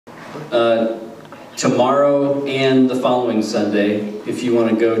tomorrow and the following Sunday, if you want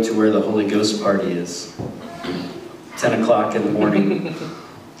to go to where the Holy Ghost party is. 10 o'clock in the morning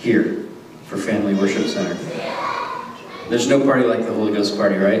here for Family Worship Center. There's no party like the Holy Ghost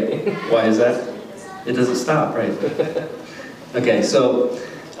party, right? Why is that? It doesn't stop, right? Okay, so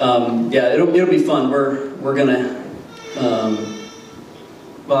yeah, it'll be fun. We're gonna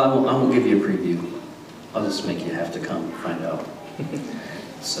well, I won't give you a preview. I'll just make you have to come and find out.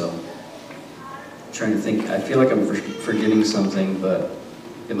 So, I'm trying to think. I feel like I'm forgetting something, but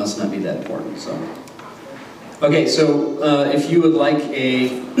it must not be that important. So, okay. So, if you would like a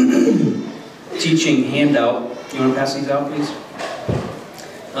teaching handout, you want to pass these out, please?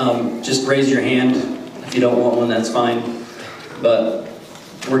 Just raise your hand. If you don't want one, that's fine. But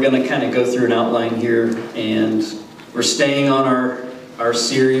we're going to kind of go through an outline here, and we're staying on our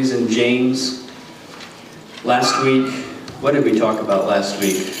series in James. Last week, what did we talk about last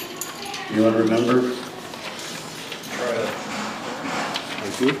week? Anyone remember? Trials.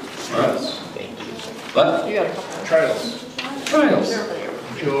 Thank you. Trials. What? You got a couple. Trials. Trials.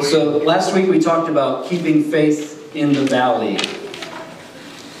 Joy. So last week we talked about keeping faith in the valley.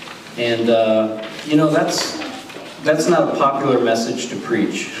 And, you know, that's not a popular message to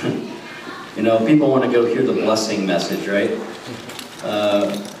preach. You know, people want to go hear the blessing message, right?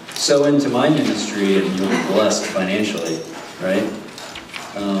 Sow into my ministry and you'll be blessed financially, right?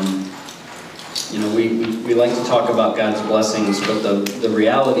 You know, we like to talk about God's blessings, but the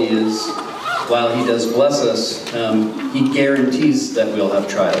reality is, while He does bless us, He guarantees that we'll have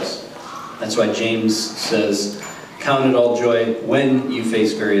trials. That's why James says, count it all joy when you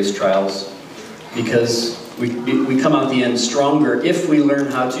face various trials, because we come out the end stronger if we learn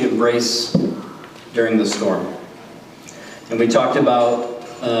how to embrace during the storm. And we talked about,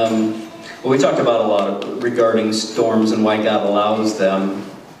 we talked about a lot regarding storms and why God allows them.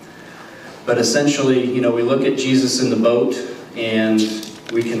 But essentially, you know, we look at Jesus in the boat, and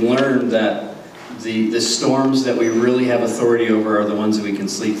we can learn that the storms that we really have authority over are the ones that we can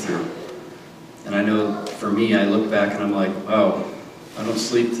sleep through. And I know for me, I look back and I'm like, wow, I don't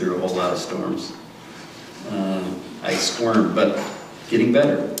sleep through a whole lot of storms. I squirm, but getting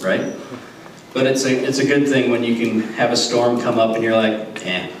better, right? But it's a good thing when you can have a storm come up and you're like,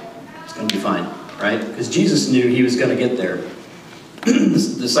 it's going to be fine, right? Because Jesus knew He was going to get there.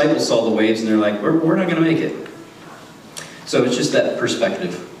 The disciples saw the waves and they're like, we're not going to make it. So it's just that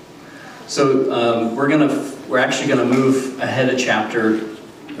perspective. So we're actually going to move ahead a chapter,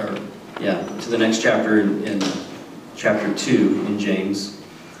 to the next chapter in chapter 2 in James.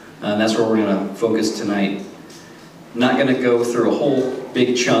 And that's where we're going to focus tonight. I'm not going to go through a whole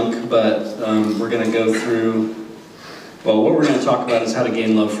big chunk, but we're going to go through, well, what we're going to talk about is how to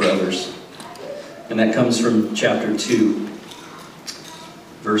gain love for others. And that comes from chapter 2,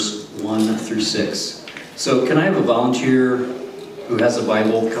 verse 1 through 6. So can I have a volunteer who has a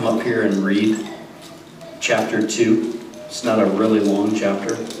Bible come up here and read chapter 2? It's not a really long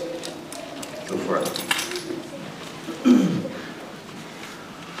chapter. Go for it.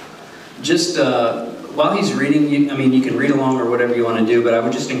 Just while he's reading, you can read along or whatever you want to do, but I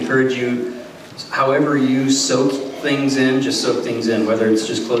would just encourage you, however you soak things in, just soak things in, whether it's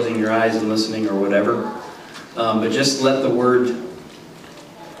just closing your eyes and listening or whatever. But just let the Word,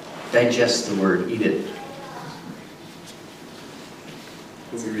 digest the Word, eat it.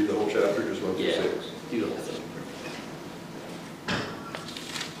 Can we read the whole chapter, just 1 through 6? You don't have to.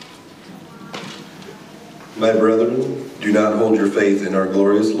 My brethren, do not hold your faith in our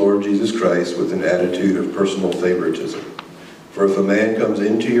glorious Lord Jesus Christ with an attitude of personal favoritism. For if a man comes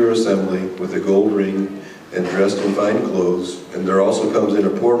into your assembly with a gold ring and dressed in fine clothes, and there also comes in a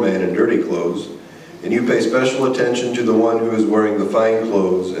poor man in dirty clothes, and you pay special attention to the one who is wearing the fine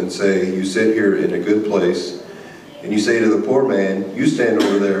clothes, and say, you sit here in a good place, and you say to the poor man, you stand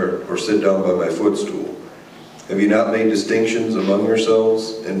over there, or sit down by my footstool. Have you not made distinctions among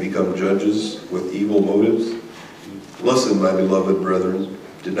yourselves, and become judges with evil motives? Listen, my beloved brethren,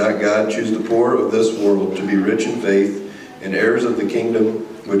 did not God choose the poor of this world to be rich in faith, and heirs of the kingdom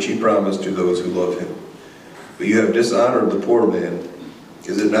which He promised to those who love Him? But you have dishonored the poor man.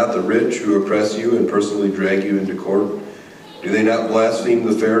 Is it not the rich who oppress you and personally drag you into court? Do they not blaspheme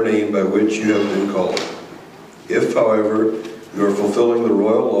the fair name by which you have been called? If, however, you are fulfilling the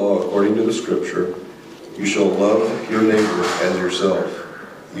royal law according to the Scripture, you shall love your neighbor as yourself.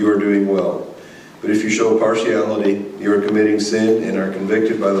 You are doing well. But if you show partiality, you are committing sin and are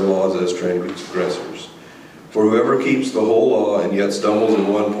convicted by the laws as transgressors. For whoever keeps the whole law and yet stumbles in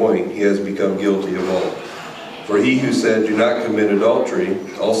one point, he has become guilty of all. For he who said, do not commit adultery,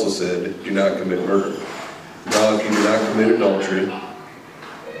 also said, do not commit murder. Now if you do not commit adultery,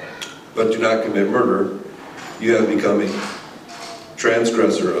 but do not commit murder, you have become a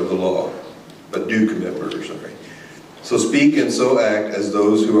transgressor of the law. But do commit murder, sorry. So speak and so act as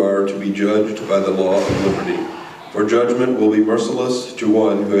those who are to be judged by the law of liberty. For judgment will be merciless to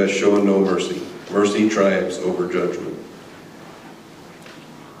one who has shown no mercy. Mercy triumphs over judgment.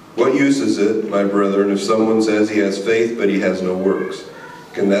 What use is it, my brethren, if someone says he has faith but he has no works?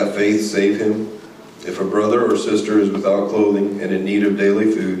 Can that faith save him? If a brother or sister is without clothing and in need of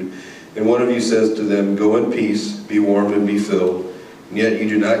daily food, and one of you says to them, "Go in peace, be warmed and be filled," and yet you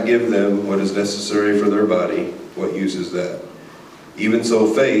do not give them what is necessary for their body, what use is that? Even so,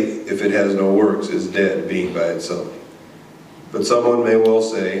 faith, if it has no works, is dead, being by itself. But someone may well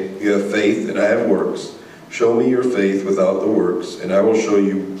say, "You have faith and I have works. Show me your faith without the works, and I will show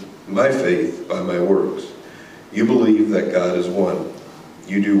you my faith by my works. You believe that God is one.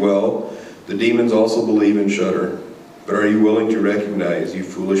 You do well. The demons also believe and shudder. But are you willing to recognize, you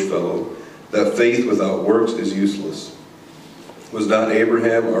foolish fellow, that faith without works is useless? Was not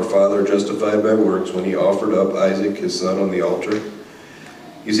Abraham, our father, justified by works when he offered up Isaac, his son, on the altar?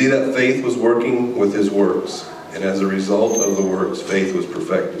 You see that faith was working with his works, and as a result of the works, faith was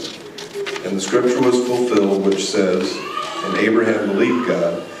perfected. And the scripture was fulfilled, which says, "And Abraham believed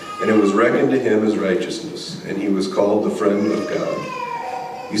God, and it was reckoned to him as righteousness, and he was called the friend of God."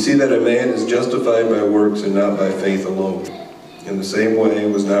 You see that a man is justified by works and not by faith alone. In the same way,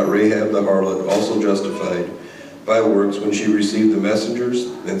 was not Rahab the harlot also justified by works when she received the messengers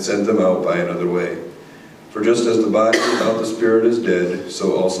and sent them out by another way? For just as the body without the spirit is dead,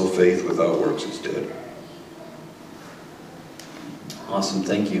 so also faith without works is dead. Awesome,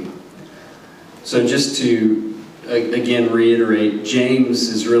 thank you. So just to, again, reiterate, James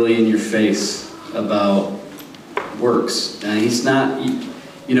is really in your face about works. He's not,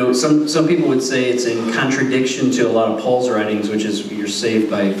 you know, some people would say it's in contradiction to a lot of Paul's writings, which is you're saved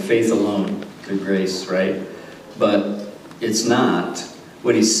by faith alone, through grace, right? But it's not.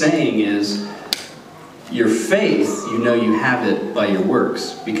 What he's saying is, your faith, you know you have it by your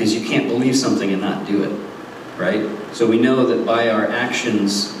works, because you can't believe something and not do it, right? So we know that by our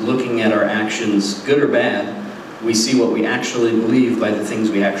actions, looking at our actions, good or bad, we see what we actually believe by the things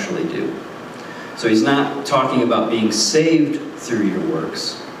we actually do. So he's not talking about being saved through your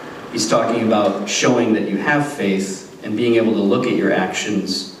works. He's talking about showing that you have faith and being able to look at your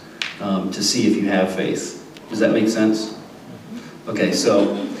actions to see if you have faith. Does that make sense? Okay,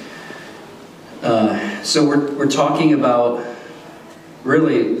 so we're talking about,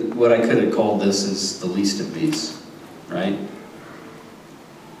 really, what I could have called this is the least of these, right?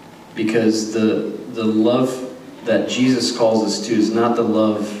 Because the love that Jesus calls us to is not the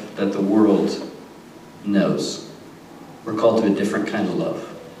love that the world knows. We're called to a different kind of love.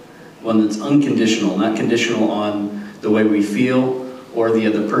 One that's unconditional, not conditional on the way we feel or the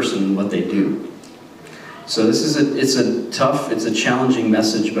other person, what they do. So this is it's a challenging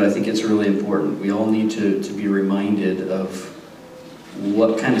message, but I think it's really important. We all need to be reminded of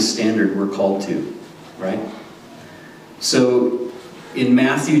what kind of standard we're called to, right? So in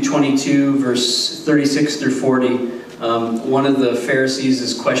Matthew 22, verse 36 through 40, one of the Pharisees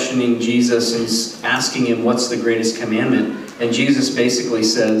is questioning Jesus and he's asking him, what's the greatest commandment? And Jesus basically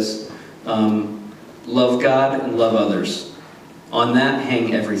says, love God and love others. On that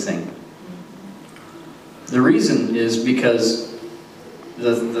hang everything. The reason is because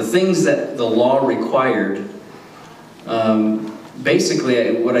the things that the law required,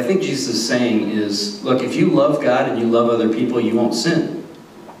 basically what I think Jesus is saying is, look, if you love God and you love other people, you won't sin.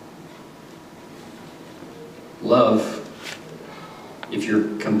 Love, if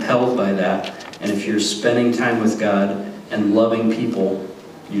you're compelled by that, and if you're spending time with God and loving people,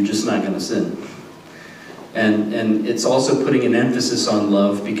 you're just not going to sin. And it's also putting an emphasis on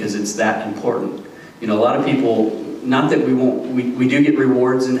love because it's that important. You know, a lot of people, not that we do get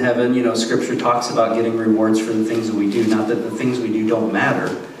rewards in heaven. You know, Scripture talks about getting rewards for the things that we do. Not that the things we do don't matter.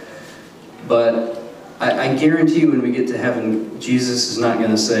 But I guarantee you when we get to heaven, Jesus is not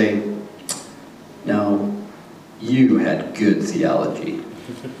going to say, no, you had good theology.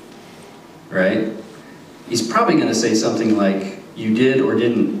 Right? He's probably going to say something like, you did or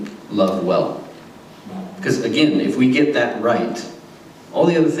didn't love well. Because again, if we get that right, all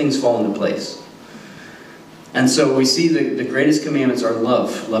the other things fall into place. And so we see the greatest commandments are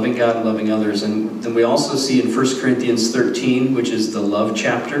love, loving God and loving others. And then we also see in 1 Corinthians 13, which is the love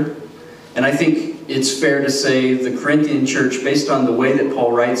chapter. And I think it's fair to say the Corinthian church, based on the way that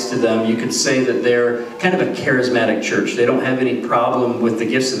Paul writes to them, you could say that they're kind of a charismatic church. They don't have any problem with the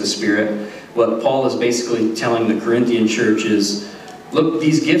gifts of the Spirit. What Paul is basically telling the Corinthian church is, look,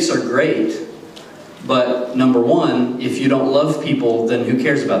 these gifts are great, But number one, if you don't love people, then who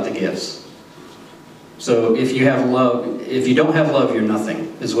cares about the gifts? So if you have love, if you don't have love, you're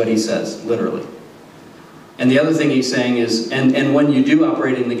nothing, is what he says, literally. And the other thing he's saying is, and when you do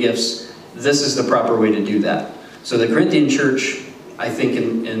operate in the gifts, this is the proper way to do that. So the Corinthian church, I think,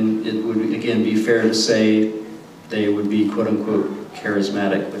 and it would again be fair to say, they would be quote-unquote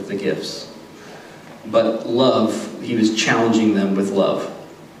charismatic with the gifts. But love, he was challenging them with love.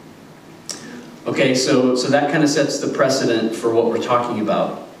 Okay, so that kind of sets the precedent for what we're talking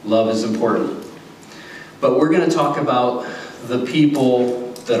about. Love is important. But we're going to talk about the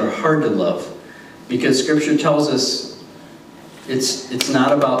people that are hard to love, because Scripture tells us it's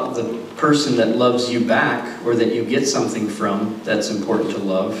not about the person that loves you back or that you get something from that's important to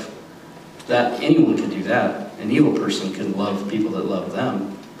love. That anyone can do that. An evil person can love people that love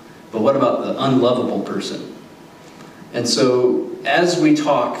them. But what about the unlovable person? And so as we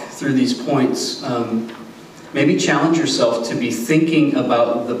talk through these points, maybe challenge yourself to be thinking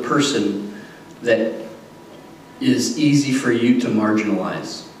about the person that is easy for you to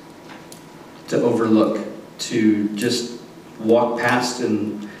marginalize, to overlook, to just walk past,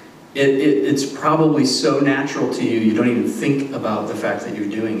 and it's probably so natural to you, you don't even think about the fact that you're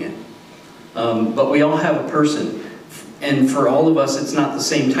doing it. But we all have a person, and for all of us, it's not the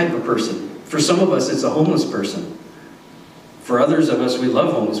same type of person. For some of us, it's a homeless person. For others of us, we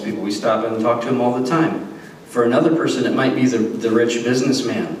love homeless people. We stop and talk to them all the time. For another person, it might be the rich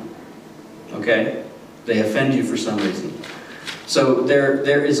businessman. Okay? They offend you for some reason. So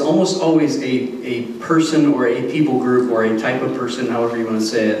there is almost always a person or a people group or a type of person, however you want to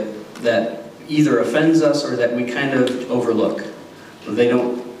say it, that either offends us or that we kind of overlook. They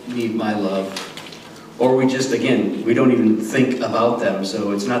don't need my love. Or we just, again, we don't even think about them.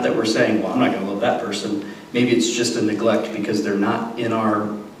 So it's not that we're saying, well, I'm not going to love that person. Maybe it's just a neglect because they're not in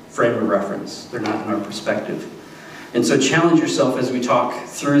our frame of reference. They're not in our perspective. And so challenge yourself as we talk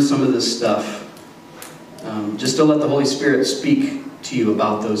through some of this stuff, just to let the Holy Spirit speak to you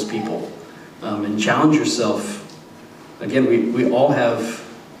about those people. And challenge yourself. Again, we all have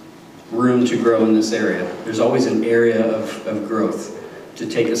room to grow in this area. There's always an area of growth to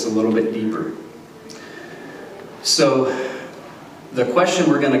take us a little bit deeper. So the question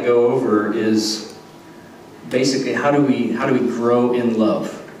we're going to go over is basically how do we grow in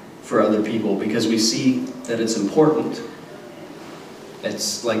love for other people, because we see that it's important.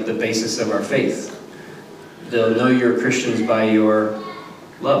 It's like the basis of our faith. They'll know you're Christians by your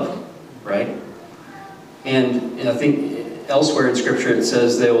love, right? And I think elsewhere in Scripture it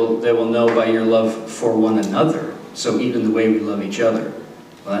says they will know by your love for one another. So even the way we love each other.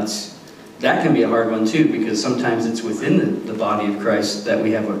 Well, that can be a hard one too, because sometimes it's within the body of Christ that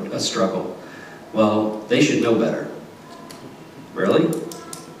we have a struggle. Well, they should know better. Really?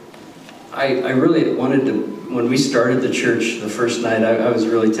 I really wanted to, when we started the church the first night, I was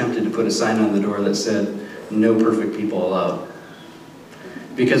really tempted to put a sign on the door that said, "No perfect people allowed."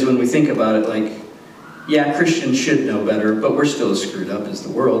 Because when we think about it, like, yeah, Christians should know better, but we're still as screwed up as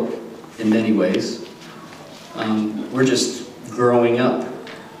the world in many ways. We're just growing up,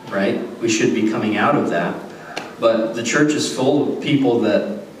 right? We should be coming out of that. But the church is full of people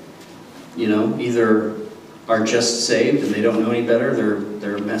that, you know, either are just saved and they don't know any better,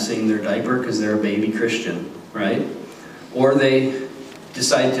 they're messing their diaper because they're a baby Christian, right? Or they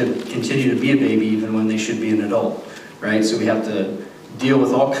decide to continue to be a baby even when they should be an adult, right? So we have to deal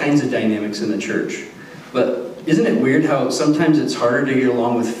with all kinds of dynamics in the church. But isn't it weird how sometimes it's harder to get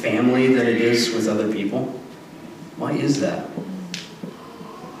along with family than it is with other people? Why is that?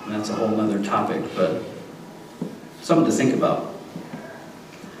 And that's a whole other topic, but something to think about.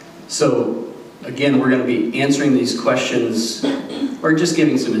 So again, we're going to be answering these questions, or just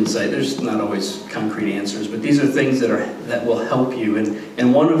giving some insight. There's not always concrete answers, but these are things that will help you.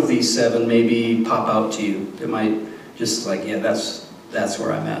 And one of these 7 maybe pop out to you. It might just like, yeah, that's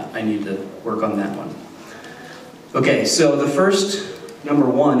where I'm at. I need to work on that one. Okay, so the first, number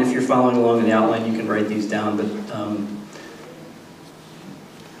 1, if you're following along in the outline, you can write these down, but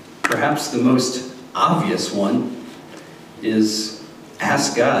perhaps the most obvious one is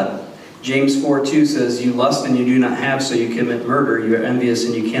ask God. James 4:2 says, "You lust and you do not have, so you commit murder. You are envious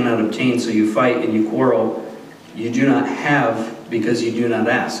and you cannot obtain, so you fight and you quarrel. You do not have because you do not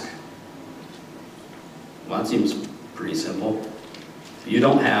ask." Well, that seems pretty simple. You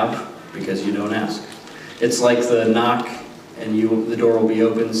don't have because you don't ask. It's like the knock and the door will be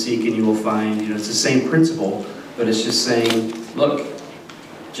open, seek and you will find. You know, it's the same principle, but it's just saying, look,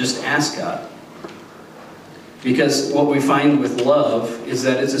 just ask God. Because what we find with love is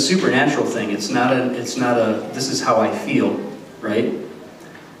that it's a supernatural thing. It's not a this is how I feel, right?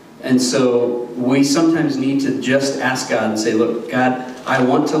 And so we sometimes need to just ask God and say, look, God, I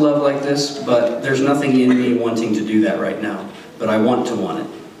want to love like this, but there's nothing in me wanting to do that right now. But I want to want it.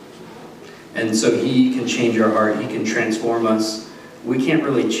 And so He can change our heart. He can transform us. We can't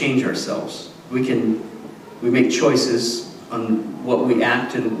really change ourselves. We make choices on what we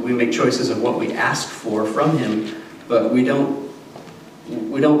act, and we make choices of what we ask for from Him, but we're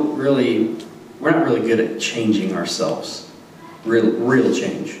not really good at changing ourselves. Real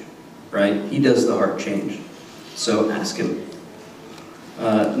change, right? He does the heart change. So ask Him.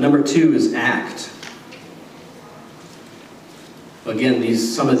 Number 2 is act. Again,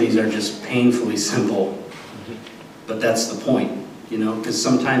 some of these are just painfully simple, but that's the point, because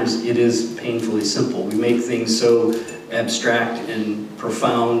sometimes it is painfully simple. We make things so abstract and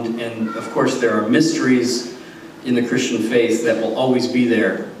profound, and of course there are mysteries in the Christian faith that will always be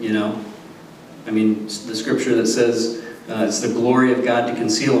there, I mean, the scripture that says, it's the glory of God to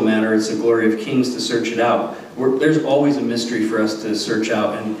conceal a matter, it's the glory of kings to search it out. There's always a mystery for us to search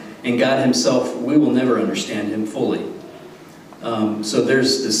out, and God Himself, we will never understand Him fully. So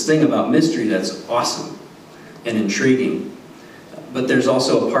there's this thing about mystery that's awesome and intriguing, but there's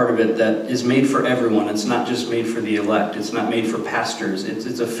also a part of it that is made for everyone. It's not just made for the elect. It's not made for pastors.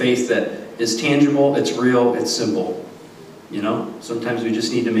 It's a faith that is tangible, it's real, it's simple. Sometimes we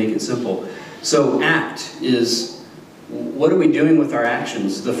just need to make it simple. So act is, what are we doing with our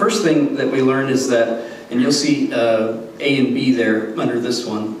actions? The first thing that we learn is that, and you'll see A and B there under this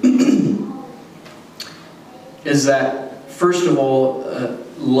one, is that, first of all,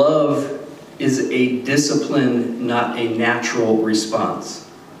 love is a discipline, not a natural response.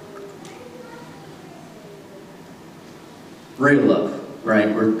 Real love,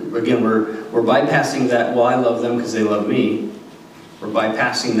 right? We're bypassing that, well, I love them because they love me. We're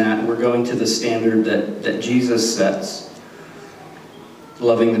bypassing that, and we're going to the standard that Jesus sets.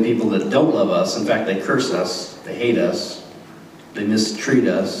 Loving the people that don't love us. In fact, they curse us, they hate us, they mistreat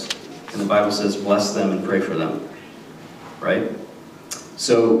us, and the Bible says, bless them and pray for them. Right?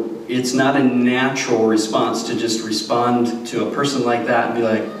 So it's not a natural response to just respond to a person like that and be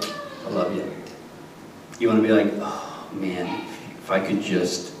like, I love you. You want to be like, oh man, if I could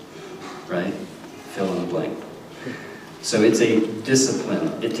just, right? Fill in the blank. So it's a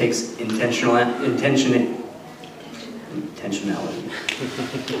discipline. It takes intentionality.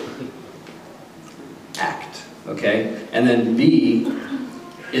 Act, okay? And then B,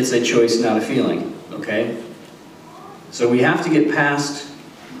 it's a choice, not a feeling, okay? So we have to get past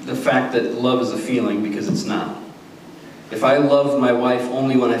the fact that love is a feeling, because it's not. If I loved my wife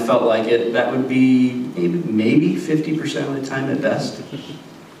only when I felt like it, that would be maybe 50% of the time at best,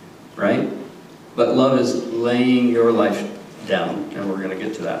 right? But love is laying your life down, and we're going to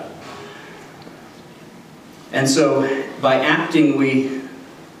get to that. And so by acting,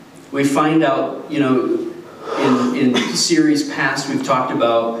 we find out, in series past we've talked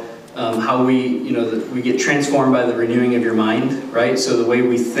about how we get transformed by the renewing of your mind, right? So the way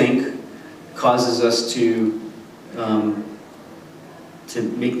we think causes us to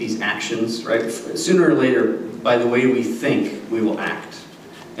make these actions, right? Sooner or later, by the way we think, we will act.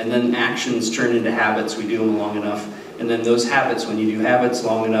 And then actions turn into habits. We do them long enough. And then those habits, when you do habits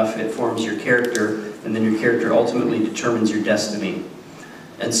long enough, it forms your character. And then your character ultimately determines your destiny.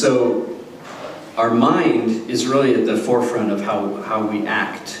 And so our mind is really at the forefront of how we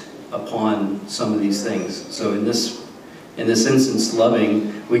act upon some of these things. So in this instance,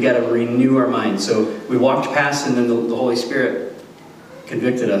 loving, we got to renew our mind. So we walked past, and then the Holy Spirit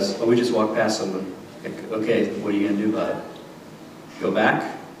convicted us. Oh, we just walked past someone. Okay, what are you going to do about it? Go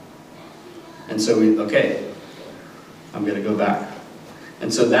back? And so I'm going to go back.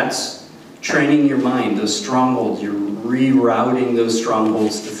 And so that's training your mind, those strongholds. You're rerouting those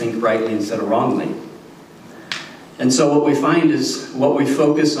strongholds to think rightly instead of wrongly. And so what we find is what we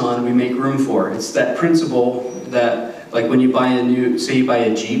focus on, we make room for. It's that principle that, like when you buy say you buy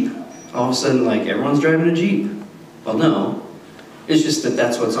a Jeep, all of a sudden, like, everyone's driving a Jeep. Well, no. It's just that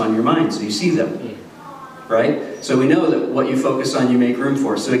that's what's on your mind, so you see them. Right? So we know that what you focus on, you make room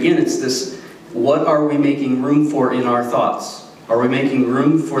for. So again, it's this, what are we making room for in our thoughts? Are we making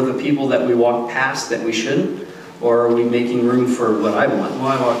room for the people that we walk past that we shouldn't? Or are we making room for what I want? Well,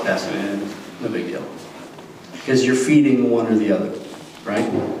 I walk past, no big deal. Because you're feeding one or the other, right?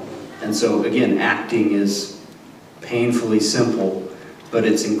 And so again, acting is painfully simple, but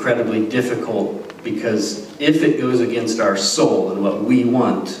it's incredibly difficult, because if it goes against our soul and what we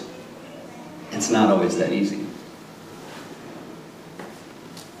want, it's not always that easy.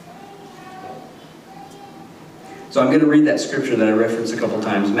 So I'm going to read that scripture that I referenced a couple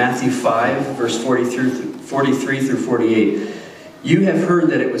times. Matthew 5, verse 43 through 48. You have heard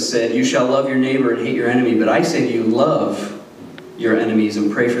that it was said, you shall love your neighbor and hate your enemy. But I say to you, love your enemies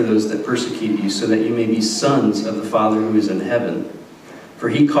and pray for those that persecute you, so that you may be sons of the Father who is in heaven. For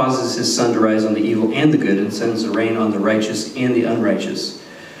he causes his sun to rise on the evil and the good, and sends the rain on the righteous and the unrighteous.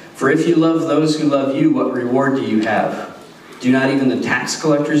 For if you love those who love you, what reward do you have? Do not even the tax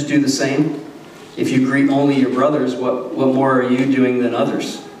collectors do the same? If you greet only your brothers, what more are you doing than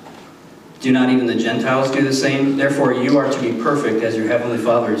others? Do not even the Gentiles do the same? Therefore you are to be perfect as your heavenly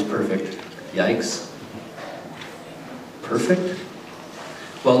Father is perfect. Yikes. Perfect?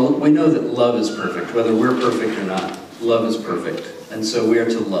 Well, we know that love is perfect, whether we're perfect or not. Love is perfect. And so we are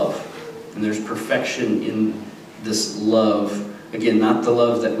to love. And there's perfection in this love. Again, not the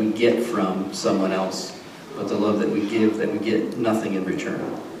love that we get from someone else, but the love that we give, that we get nothing in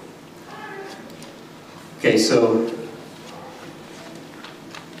return. Okay, so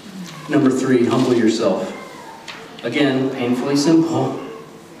number 3, humble yourself. Again, painfully simple,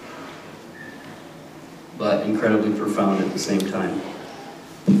 but incredibly profound at the same time.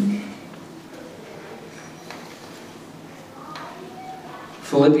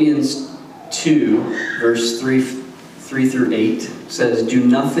 Philippians 2, verse 3 through 8 says, do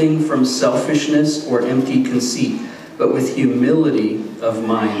nothing from selfishness or empty conceit, but with humility of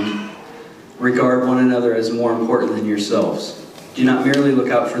mind, regard one another as more important than yourselves. Do not merely look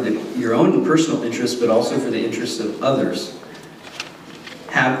out for your own personal interests, but also for the interests of others.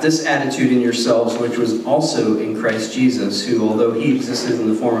 Have this attitude in yourselves, which was also in Christ Jesus, who, although he existed in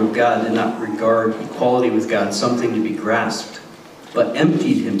the form of God, did not regard equality with God something to be grasped, but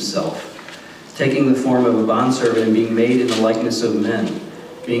emptied himself, taking the form of a bondservant and being made in the likeness of men.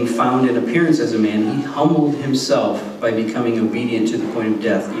 Being found in appearance as a man, he humbled himself by becoming obedient to the point of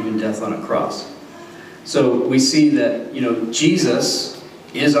death, even death on a cross. So we see that, Jesus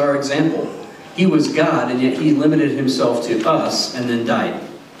is our example. He was God, and yet he limited himself to us and then died.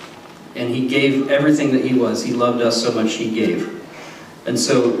 And he gave everything that he was. He loved us so much he gave. And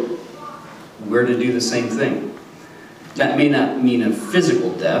so we're to do the same thing. That may not mean a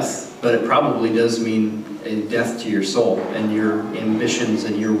physical death, but it probably does mean a death to your soul and your ambitions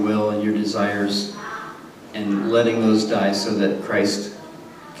and your will and your desires, and letting those die so that Christ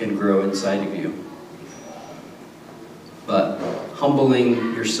can grow inside of you. But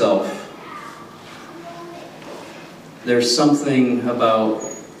humbling yourself. There's something about,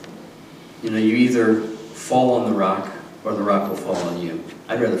 you either fall on the rock or the rock will fall on you.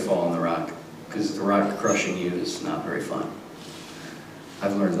 I'd rather fall on the rock, because the rock crushing you is not very fun.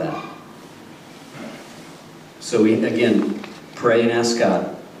 I've learned that. So we, again, pray and ask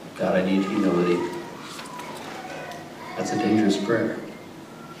God, God, I need humility. That's a dangerous prayer.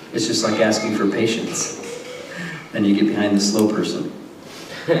 It's just like asking for patience. Then you get behind the slow person.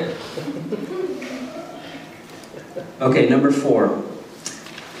 Okay, number 4.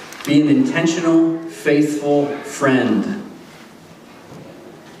 Be an intentional, faithful friend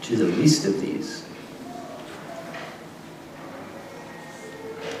to the least of these.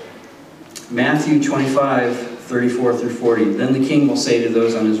 Matthew 25, 34 through 40. Then the king will say to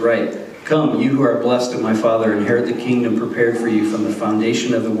those on his right, come, you who are blessed of my Father, inherit the kingdom prepared for you from the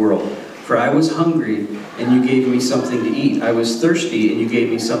foundation of the world. For I was hungry, and you gave me something to eat. I was thirsty, and you gave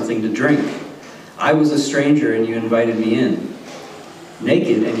me something to drink. I was a stranger, and you invited me in.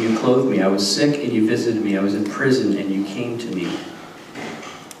 Naked, and you clothed me. I was sick, and you visited me. I was in prison, and you came to me.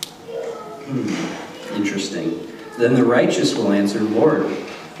 Interesting. Then the righteous will answer, Lord,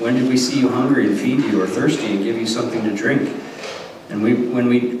 when did we see you hungry and feed you, or thirsty and give you something to drink? And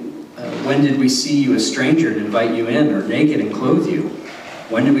when did we see you a stranger and invite you in, or naked and clothe you?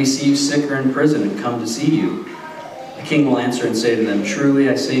 When did we see you sick or in prison and come to see you? The king will answer and say to them, truly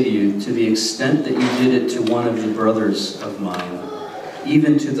I say to you, to the extent that you did it to one of the brothers of mine,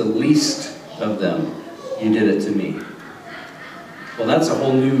 even to the least of them, you did it to me. Well, that's a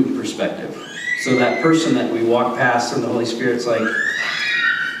whole new perspective. So that person that we walk past and the Holy Spirit's like,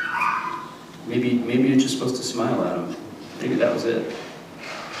 maybe you're just supposed to smile at him. Maybe that was it.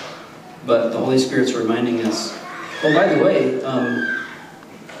 But the Holy Spirit's reminding us, oh, by the way,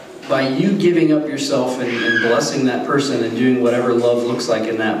 by you giving up yourself and blessing that person and doing whatever love looks like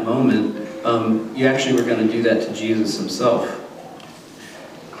in that moment, you actually were going to do that to Jesus himself.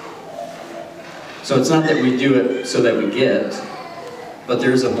 So it's not that we do it so that we get, but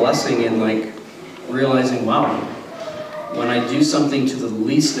there's a blessing in like realizing, wow, when I do something to the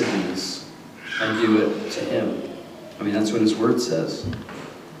least of these, I do it to him. I mean, that's what his word says.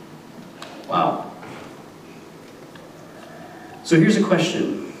 Wow. So here's a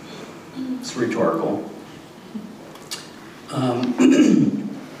question. It's rhetorical.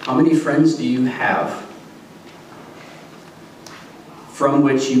 How many friends do you have? from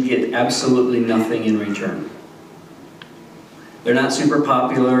which you get absolutely nothing in return. They're not super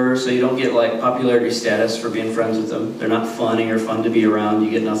popular, so you don't get like popularity status for being friends with them. They're not funny or fun to be around.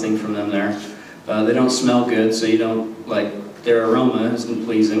 You get nothing from them there. They don't smell good, so you don't, like, their aroma isn't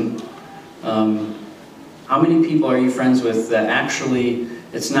pleasing. How many people are you friends with that actually,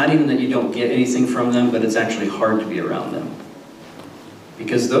 it's not even that you don't get anything from them, but it's actually hard to be around them?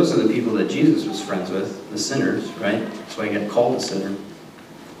 Because those are the people that Jesus was friends with, the sinners, right? That's why he got called a sinner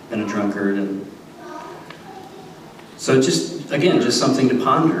and a drunkard. And so just, again, just something to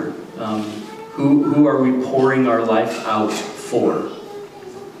ponder. Who are we pouring our life out for?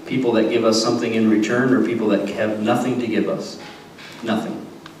 People that give us something in return, or people that have nothing to give us? Nothing.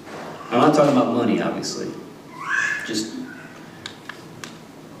 I'm not talking about money, obviously. Just,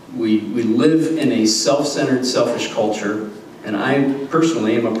 we live in a self-centered, selfish culture, and I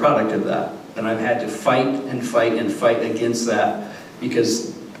personally am a product of that. And I've had to fight and fight and fight against that,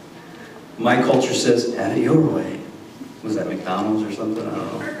 because my culture says, have it your way. Was that McDonald's or something? I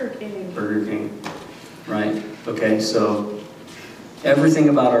don't know. Burger King. Burger King. Right? Okay, so everything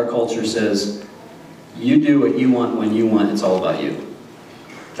about our culture says, you do what you want when you want, it's all about you.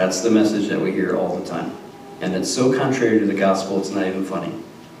 That's the message that we hear all the time. And it's so contrary to the gospel, it's not even funny.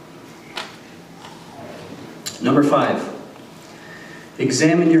 Number 5,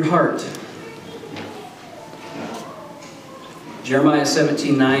 examine your heart. Jeremiah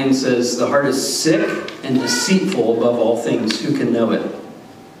 17:9 says, the heart is sick and deceitful above all things. Who can know it?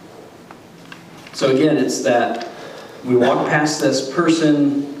 So again, it's that we walk past this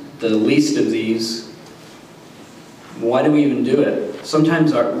person, the least of these. Why do we even do it?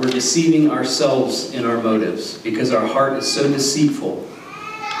 Sometimes we're deceiving ourselves in our motives because our heart is so deceitful.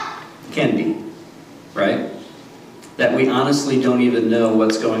 It can be, right? That we honestly don't even know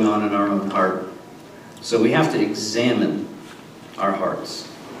what's going on in our own heart. So we have to examine our hearts.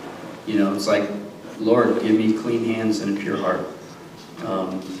 You know, it's like, Lord, give me clean hands and a pure heart.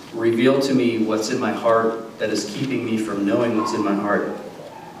 Reveal to me what's in my heart that is keeping me from knowing what's in my heart,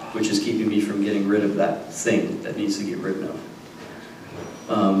 which is keeping me from getting rid of that thing that needs to get rid of.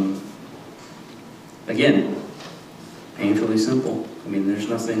 Again, painfully simple. I mean, there's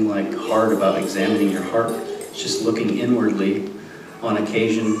nothing like hard about examining your heart. It's just looking inwardly on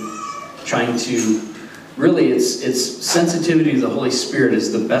occasion, trying to, really it's sensitivity to the Holy Spirit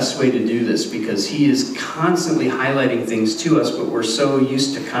is the best way to do this, because he is constantly highlighting things to us, but we're so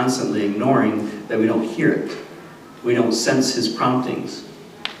used to constantly ignoring that we don't hear it. We don't sense his promptings.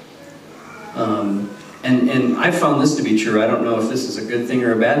 And I found this to be true. I don't know if this is a good thing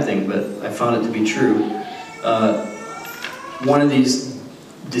or a bad thing, but I found it to be true. One of these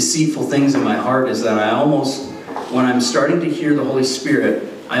deceitful things in my heart is that I almost, when I'm starting to hear the Holy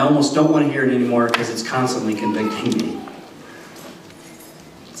Spirit, I almost don't want to hear it anymore because it's constantly convicting me.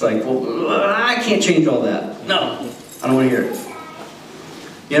 It's like, well, I can't change all that. No, I don't want to hear it.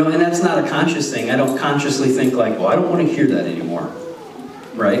 You know, and that's not a conscious thing. I don't consciously think like, well, I don't want to hear that anymore.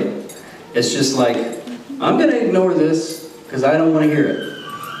 Right? It's just like, I'm going to ignore this because I don't want to hear it.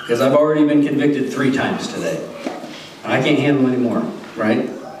 Because I've already been convicted 3 times today. And I can't handle it anymore. Right?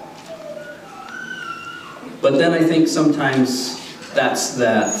 But then I think sometimes that's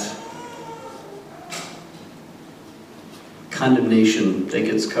that condemnation that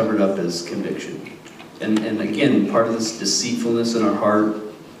gets covered up as conviction. And again, part of this deceitfulness in our heart,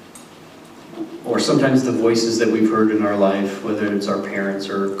 or sometimes the voices that we've heard in our life, whether it's our parents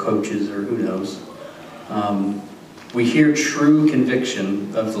or coaches or who knows, we hear true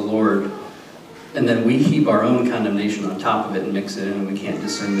conviction of the Lord, and then we heap our own condemnation on top of it and mix it in, and we can't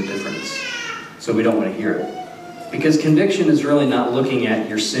discern the difference. So we don't want to hear it. Because conviction is really not looking at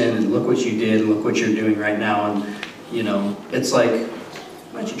your sin and look what you did and look what you're doing right now, and you know, it's like,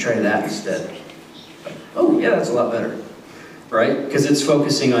 why don't you try that instead? Like, oh yeah, that's a lot better. Right? Because it's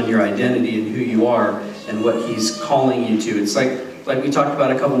focusing on your identity and who you are and what he's calling you to. It's like we talked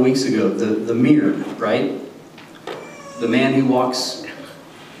about a couple weeks ago, the mirror, right? The man who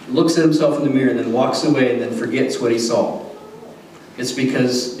looks at himself in the mirror and then walks away and then forgets what he saw. It's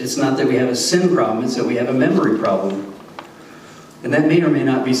because it's not that we have a sin problem, it's that we have a memory problem. And that may or may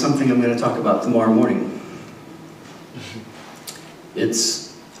not be something I'm going to talk about tomorrow morning.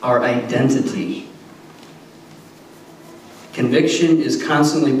 It's our identity. Conviction is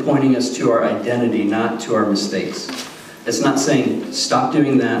constantly pointing us to our identity, not to our mistakes. It's not saying, stop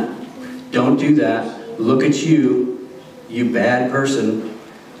doing that, don't do that, look at you, you bad person.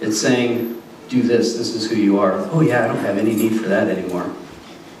 It's saying, do this is who you are. Oh yeah, I don't have any need for that anymore.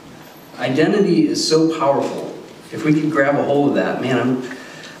 Identity is so powerful. If we could grab a hold of that, man,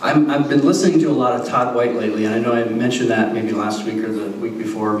 I've been listening to a lot of Todd White lately, and I know I mentioned that maybe last week or the week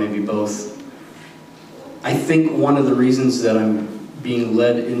before, maybe both. I think one of the reasons that I'm being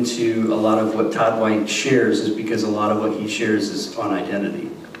led into a lot of what Todd White shares is because a lot of what he shares is on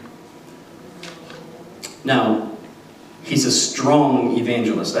identity. Now, he's a strong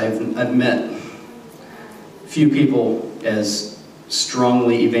evangelist. I've met few people as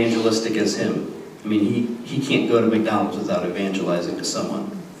strongly evangelistic as him. I mean, he can't go to McDonald's without evangelizing to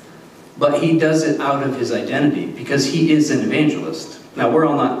someone. But he does it out of his identity because he is an evangelist. Now, we're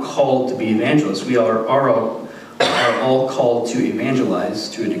all not called to be evangelists. We are all called to evangelize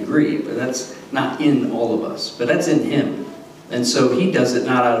to a degree, but that's not in all of us. But that's in him. And so he does it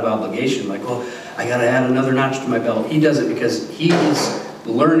not out of obligation, like, well, I got to add another notch to my belt. He does it because he is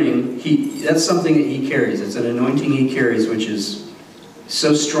learning. That's something that he carries. It's an anointing he carries, which is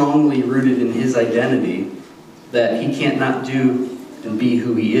so strongly rooted in his identity that he can't not do and be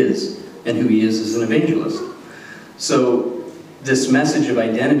who he is. And who he is as an evangelist. So this message of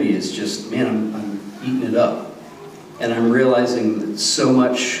identity is just, man, I'm eating it up. And I'm realizing that so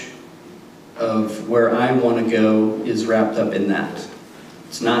much of where I want to go is wrapped up in that.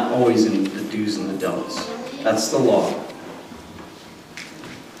 It's not always in the do's and the don'ts. That's the law.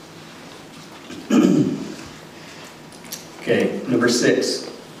 Okay, number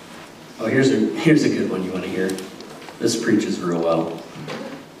 6. Oh, here's a good one you want to hear. This preaches real well.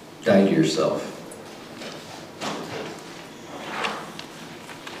 Die to yourself.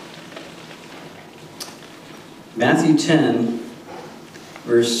 Matthew 10,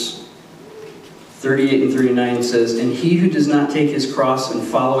 verse 38 and 39 says, "And he who does not take his cross and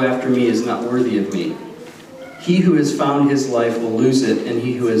follow after me is not worthy of me. He who has found his life will lose it, and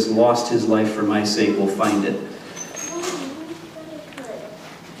he who has lost his life for my sake will find it."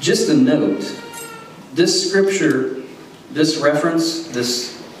 Just a note, this scripture, this reference,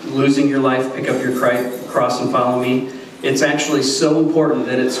 this losing your life, pick up your cross and follow me, it's actually so important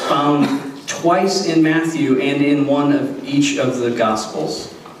that it's found twice in Matthew and in one of each of the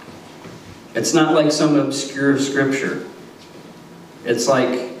Gospels. It's not like some obscure scripture. It's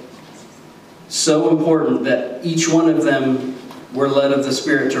like so important that each one of them were led of the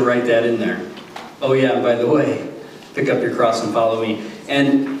Spirit to write that in there. Oh yeah, by the way, pick up your cross and follow me.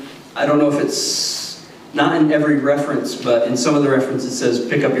 And I don't know if it's not in every reference, but in some of the references it says,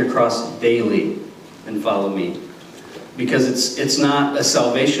 pick up your cross daily and follow me. Because it's not a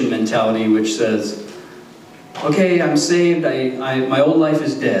salvation mentality which says, okay, I'm saved, my old life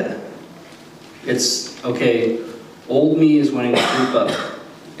is dead. It's, okay, old me is wanting to creep up,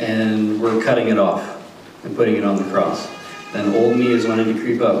 and we're cutting it off and putting it on the cross. Then old me is wanting to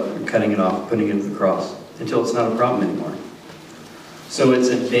creep up, and cutting it off, putting it on the cross, until it's not a problem anymore. So it's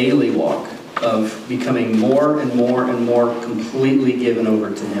a daily walk of becoming more and more and more completely given over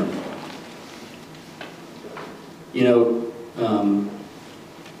to him. You know,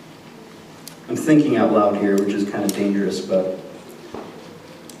 I'm thinking out loud here, which is kind of dangerous, but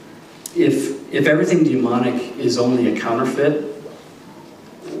if everything demonic is only a counterfeit,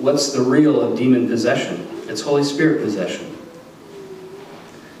 what's the real of demon possession? It's Holy Spirit possession.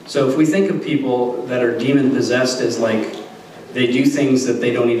 So if we think of people that are demon possessed as like, they do things that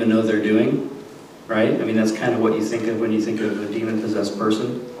they don't even know they're doing, right? I mean, that's kind of what you think of when you think of a demon-possessed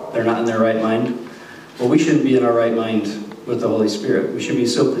person. They're not in their right mind. Well, we shouldn't be in our right mind with the Holy Spirit. We should be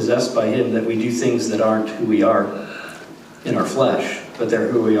so possessed by him that we do things that aren't who we are in our flesh, but they're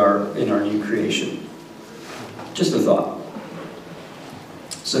who we are in our new creation. Just a thought.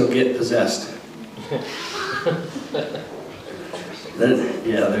 So get possessed.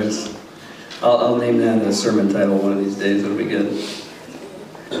 I'll name that a sermon title one of these days. It'll be good.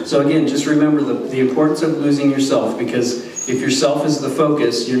 So again, just remember the importance of losing yourself, because if yourself is the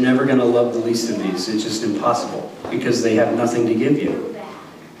focus, you're never going to love the least of these. It's just impossible, because they have nothing to give you.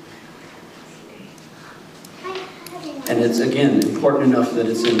 And it's, again, important enough that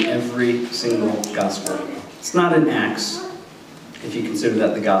it's in every single gospel. It's not in Acts, if you consider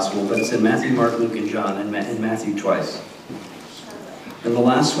that the gospel, but it's in Matthew, Mark, Luke, and John, and in Matthew twice. And the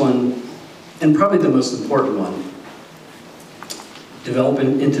last one, and probably the most important one, develop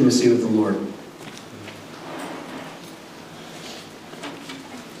an intimacy with the Lord.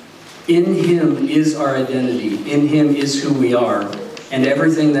 In him is our identity. In him is who we are. And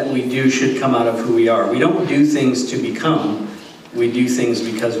everything that we do should come out of who we are. We don't do things to become. We do things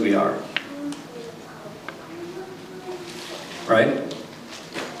because we are. Right?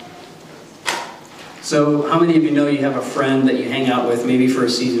 So how many of you know you have a friend that you hang out with maybe for a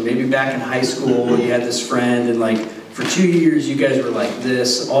season? Maybe back in high school you had this friend, and like for 2 years you guys were like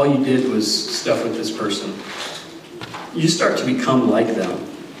this. All you did was stuff with this person. You start to become like them.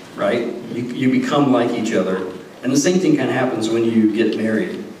 right? You become like each other. And the same thing kind of happens when you get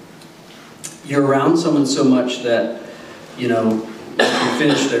married. You're around someone so much that, you know, you can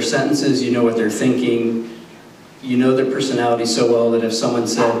finish their sentences, you know what they're thinking, you know their personality so well that if someone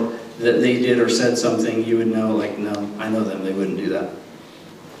said that they did or said something, you would know, like, no, I know them, they wouldn't do that.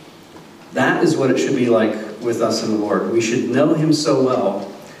 That is what it should be like with us in the Lord. We should know Him so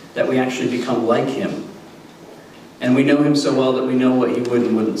well that we actually become like Him. And we know Him so well that we know what He would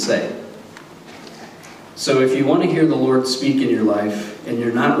and wouldn't say. So if you want to hear the Lord speak in your life, and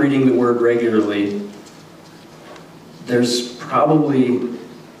you're not reading the Word regularly, there's probably,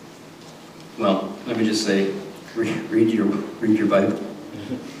 well, let me just say, read your Bible.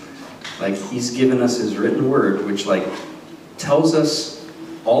 Like, He's given us His written Word, which like tells us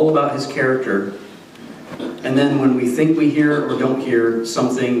all about His character. And then when we think we hear or don't hear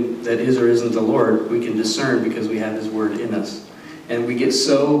something that is or isn't the Lord, we can discern because we have His Word in us. And we get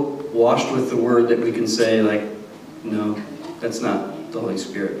so washed with the Word that we can say, like, no, that's not the Holy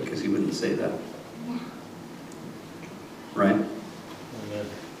Spirit, because He wouldn't say that. Right? Amen.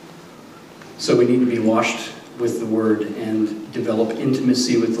 So we need to be washed with the Word and develop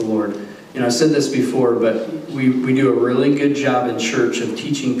intimacy with the Lord. You know, I said this before, but we do a really good job in church of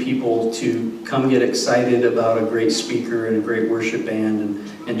teaching people to come get excited about a great speaker and a great worship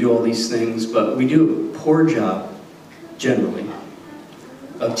band and do all these things, but we do a poor job, generally,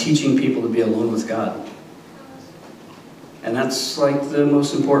 of teaching people to be alone with God. And that's like the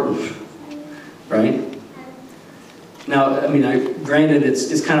most important, right? Now, I mean, granted,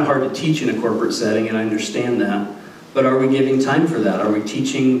 it's kind of hard to teach in a corporate setting, and I understand that. But are we giving time for that? Are we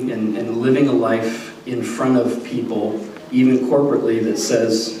teaching and living a life in front of people, even corporately, that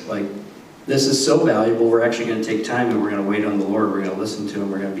says, like, this is so valuable, we're actually going to take time and we're going to wait on the Lord, we're going to listen to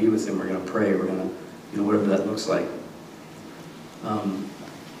Him, we're going to be with Him, we're going to pray, we're going to, you know, whatever that looks like.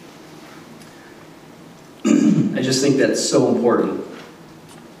 I just think that's so important.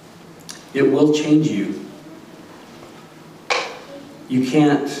 It will change you. You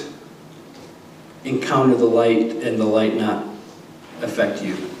can't encounter the light and the light not affect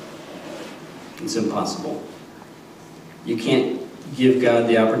you. It's impossible. You can't give God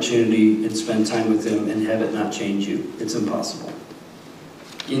the opportunity and spend time with Him and have it not change you. It's impossible.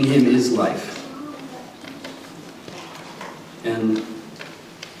 In Him is life. And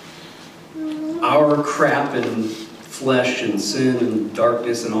our crap and flesh and sin and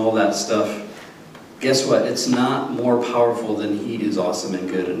darkness and all that stuff, guess what? It's not more powerful than He is awesome and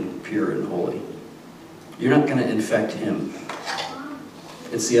good and pure and holy. You're not going to infect Him.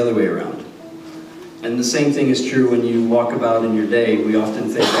 It's the other way around. And the same thing is true when you walk about in your day. We often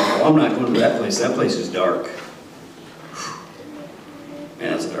think, oh, I'm not going to that place. That place is dark.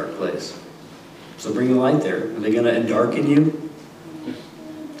 Man, that's a dark place. So bring the light there. Are they going to darken you?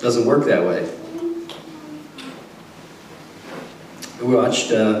 It doesn't work that way. We watched,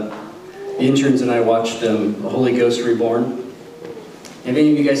 the interns and I watched The Holy Ghost Reborn. Have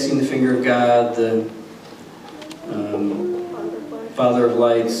any of you guys seen The Finger of God, the Father of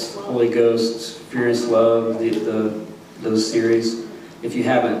Lights, Holy Ghost, Furious Love, those series? If you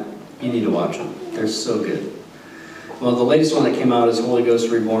haven't, you need to watch them. They're so good. Well, the latest one that came out is Holy Ghost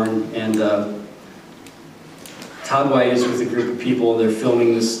Reborn, and Todd White is with a group of people. They're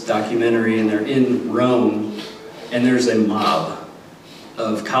filming this documentary, and they're in Rome, and there's a mob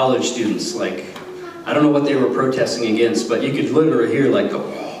of college students. Like, I don't know what they were protesting against, but you could literally hear, like,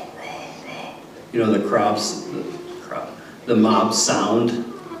 you know, the mob sound.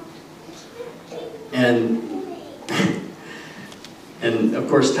 And of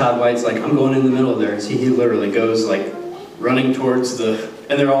course Todd White's like, I'm going in the middle there. So he literally goes like running towards and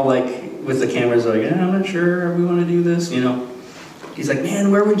they're all like with the cameras like, I'm not sure we want to do this, you know. He's like,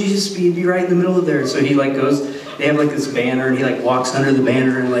 man, where would Jesus be right in the middle of there? So he like goes, they have like this banner, and he like walks under the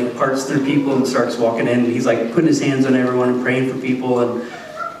banner and like parts through people and starts walking in, and he's like putting his hands on everyone and praying for people. And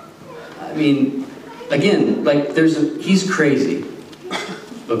I mean, again, like he's crazy,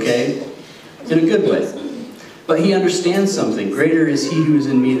 okay? In a good way. But he understands something. Greater is He who is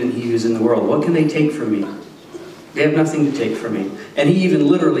in me than he who is in the world. What can they take from me? They have nothing to take from me. And he even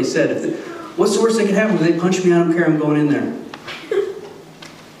literally said, what's the worst that could happen? If they punch me, I don't care, I'm going in there.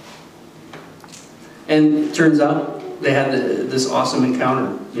 And it turns out they had this awesome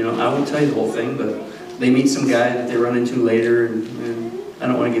encounter. You know, I won't tell you the whole thing, but they meet some guy that they run into later, and I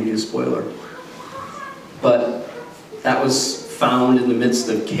don't want to give you a spoiler. But that was found in the midst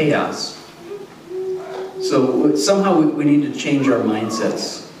of chaos. So somehow we need to change our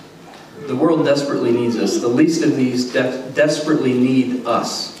mindsets. The world desperately needs us. The least of these desperately need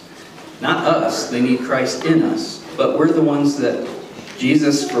us. Not us, they need Christ in us. But we're the ones that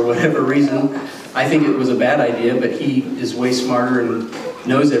Jesus, for whatever reason, I think it was a bad idea, but he is way smarter and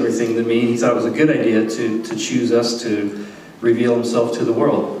knows everything than me. He thought it was a good idea to choose us to reveal himself to the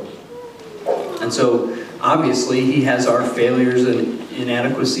world. And so, obviously, he has our failures and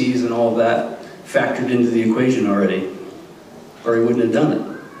inadequacies and all of that factored into the equation already, or he wouldn't have done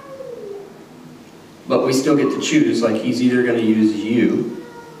it. But we still get to choose, like he's either going to use you,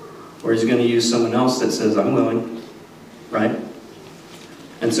 or he's going to use someone else that says, I'm willing, right?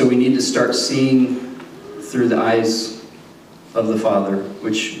 And so we need to start seeing through the eyes of the Father,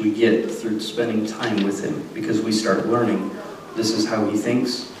 which we get through spending time with him, because we start learning. This is how he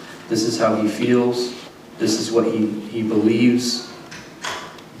thinks, this is how he feels, this is what he believes,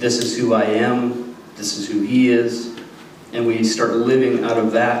 this is who I am, this is who he is, and we start living out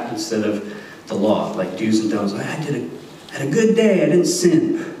of that instead of the law, like do's and don'ts. I had a good day, I didn't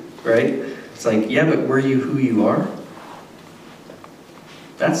sin, right? It's like, yeah, but were you who you are?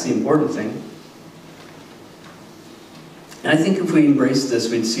 That's the important thing. And I think if we embrace this,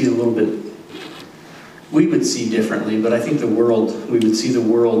 we'd see a little bit, we would see differently, but I think we would see the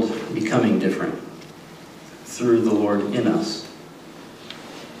world becoming different through the Lord in us.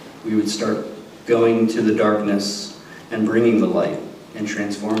 We would start going to the darkness and bringing the light and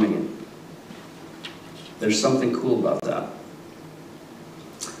transforming it. There's something cool about that.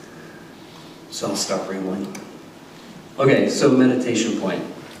 So I'll stop rambling. Okay, so meditation point.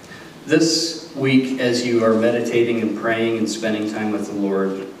 This week, as you are meditating and praying and spending time with the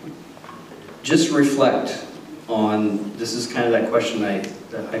Lord, just reflect on, this is kind of that question, that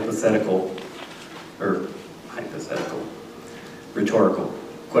rhetorical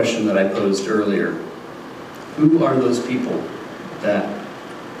question that I posed earlier. Who are those people that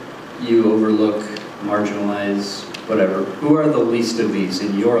you overlook, marginalize, whatever? Who are the least of these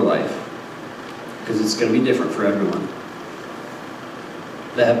in your life? Because it's going to be different for everyone.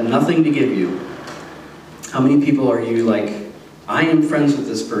 That have nothing to give you. How many people are you like, I am friends with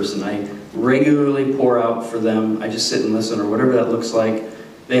this person, I regularly pour out for them, I just sit and listen, or whatever that looks like.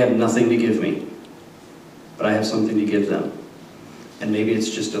 They have nothing to give me, but I have something to give them. And maybe it's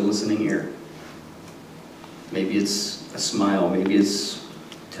just a listening ear. Maybe it's a smile, maybe it's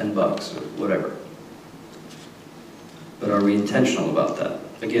 $10 or whatever. But are we intentional about that?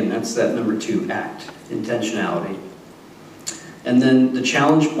 Again, that's that number 2, act, intentionality. And then the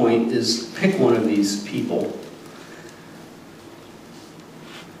challenge point is pick one of these people.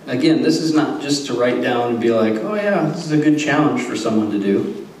 Again, this is not just to write down and be like, oh yeah, this is a good challenge for someone to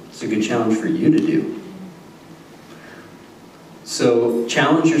do. It's a good challenge for you to do. So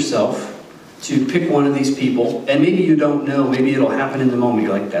challenge yourself to pick one of these people, and maybe you don't know, maybe it'll happen in the moment,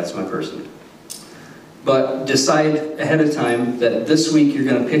 you're like, that's my person. But decide ahead of time that this week you're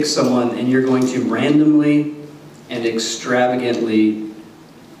going to pick someone and you're going to randomly and extravagantly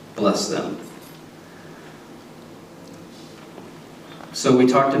bless them. So we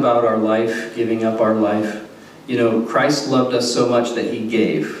talked about our life, giving up our life. You know, Christ loved us so much that he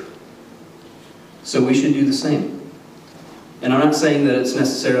gave. So we should do the same. And I'm not saying that it's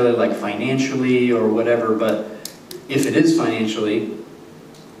necessarily like financially or whatever, but if it is financially,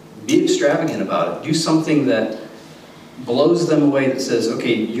 be extravagant about it. Do something that blows them away, that says,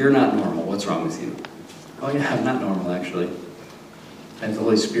 okay, you're not normal. What's wrong with you? Oh yeah, I'm not normal actually. I have the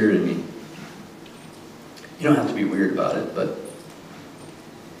Holy Spirit in me. You don't have to be weird about it, but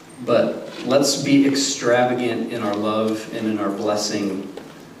let's be extravagant in our love and in our blessing.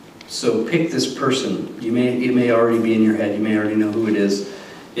 So pick this person. It may already be in your head. You may already know who it is.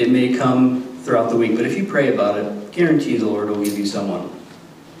 It may come throughout the week, but if you pray about it, guarantee the Lord will give you someone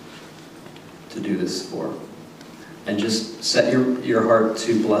to do this for. And just set your heart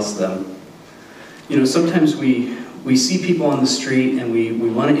to bless them. You know, sometimes we see people on the street and we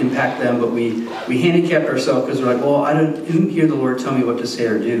want to impact them, but we handicap ourselves because we're like, well, I didn't hear the Lord tell me what to say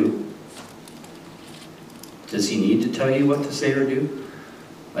or do. Does he need to tell you what to say or do?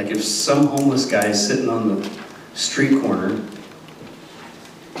 Like if some homeless guy is sitting on the street corner,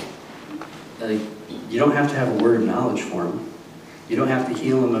 like, you don't have to have a word of knowledge for him. You don't have to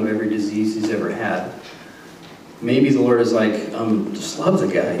heal him of every disease he's ever had. Maybe the Lord is like, just love the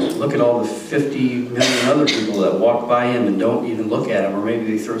guy. Look at all the 50 million other people that walk by him and don't even look at him, or maybe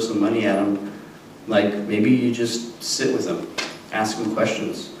they throw some money at him. Like, maybe you just sit with him, ask him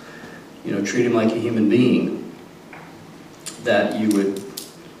questions. You know, treat him like a human being. That you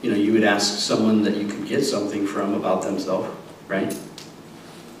would ask someone that you could get something from about themselves, right?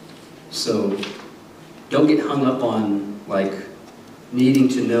 So, don't get hung up on, like, needing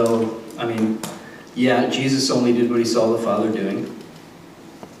to know. I mean, yeah, Jesus only did what he saw the Father doing.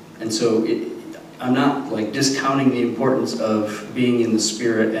 And so I'm not like discounting the importance of being in the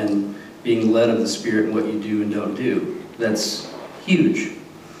Spirit and being led of the Spirit in what you do and don't do. That's huge.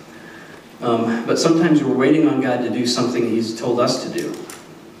 But sometimes we're waiting on God to do something He's told us to do.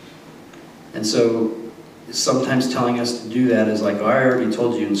 And so sometimes telling us to do that is like, oh, I already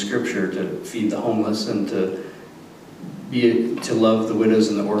told you in Scripture to feed the homeless and to love the widows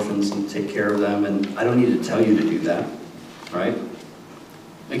and the orphans and take care of them, and I don't need to tell you to do that, right?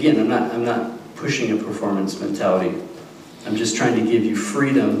 Again, I'm not pushing a performance mentality. I'm just trying to give you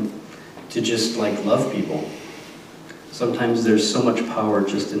freedom to just like love people. Sometimes there's so much power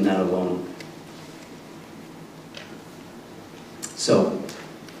just in that alone. So,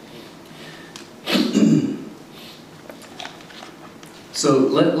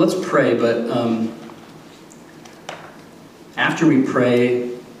 let's pray, but after we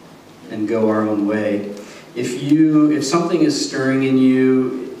pray and go our own way, if something is stirring in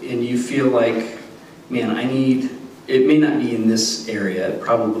you and you feel like, man, it may not be in this area, it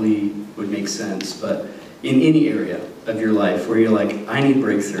probably would make sense, but in any area of your life where you're like, I need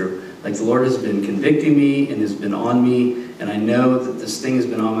breakthrough, like the Lord has been convicting me and has been on me, and I know that this thing has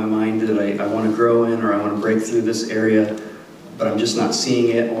been on my mind that I want to grow in, or I want to break through this area, but I'm just not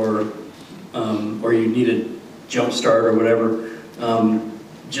seeing it, or you need a jump start or whatever,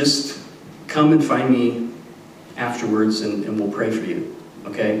 just come and find me afterwards and we'll pray for you,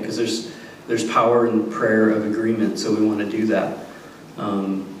 okay? Because there's power in prayer of agreement, so we want to do that.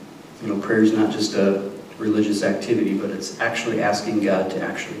 Prayer is not just a religious activity, but it's actually asking God to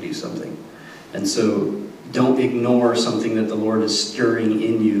actually do something. And so don't ignore something that the Lord is stirring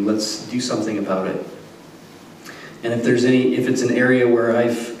in you. Let's do something about it. And if it's an area where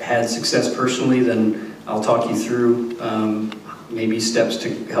I've had success personally, then I'll talk you through maybe steps to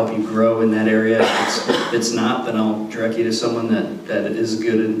help you grow in that area. If it's not, then I'll direct you to someone that is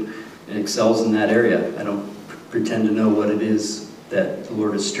good and excels in that area. I don't pretend to know what it is that the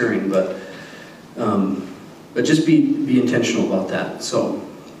Lord is stirring, but just be intentional about that. So,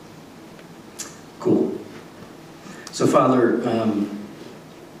 cool. So, Father,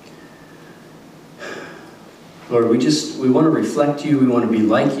 Lord, we want to reflect you, we want to be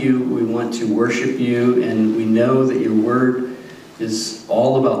like you, we want to worship you, and we know that your word is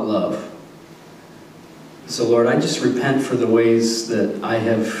all about love. So, Lord, I just repent for the ways that I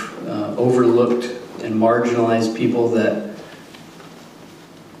have overlooked and marginalized people that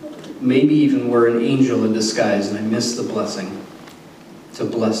maybe even were an angel in disguise, and I missed the blessing to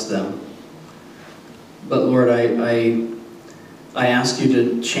bless them. But Lord, I ask you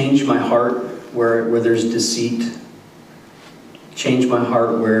to change my heart where there's deceit. Change my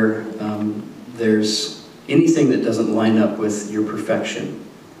heart where there's anything that doesn't line up with your perfection.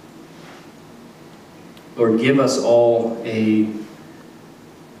 Lord, give us all a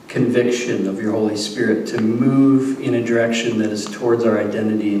conviction of your Holy Spirit to move in a direction that is towards our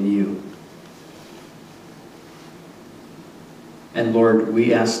identity in you. And Lord,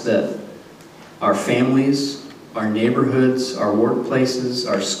 we ask that our families, our neighborhoods, our workplaces,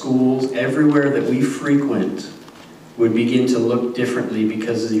 our schools, everywhere that we frequent would begin to look differently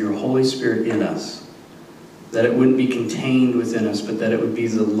because of your Holy Spirit in us. That it wouldn't be contained within us, but that it would be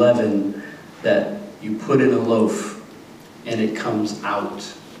the leaven that you put in a loaf and it comes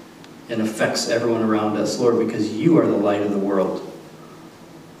out and affects everyone around us, Lord, because you are the light of the world.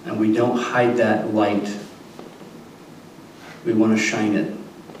 And we don't hide that light. We want to shine it.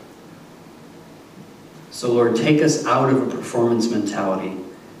 So, Lord, take us out of a performance mentality.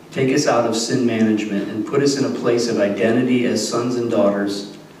 Take us out of sin management and put us in a place of identity as sons and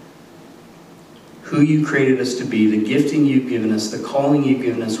daughters, who you created us to be, the gifting you've given us, the calling you've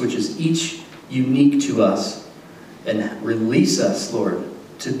given us, which is each unique to us, and release us, Lord,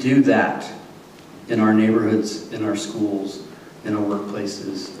 to do that in our neighborhoods, in our schools, in our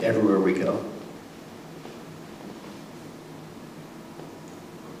workplaces, everywhere we go.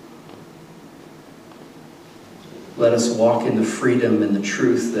 Let us walk in the freedom and the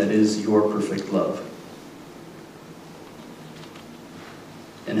truth that is your perfect love.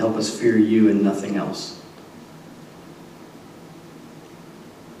 And help us fear you and nothing else.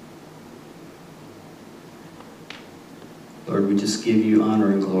 Lord, we just give you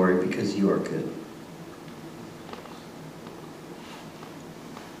honor and glory because you are good.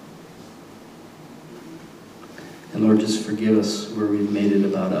 And Lord, just forgive us where we've made it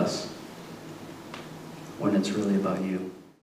about us when it's really about you.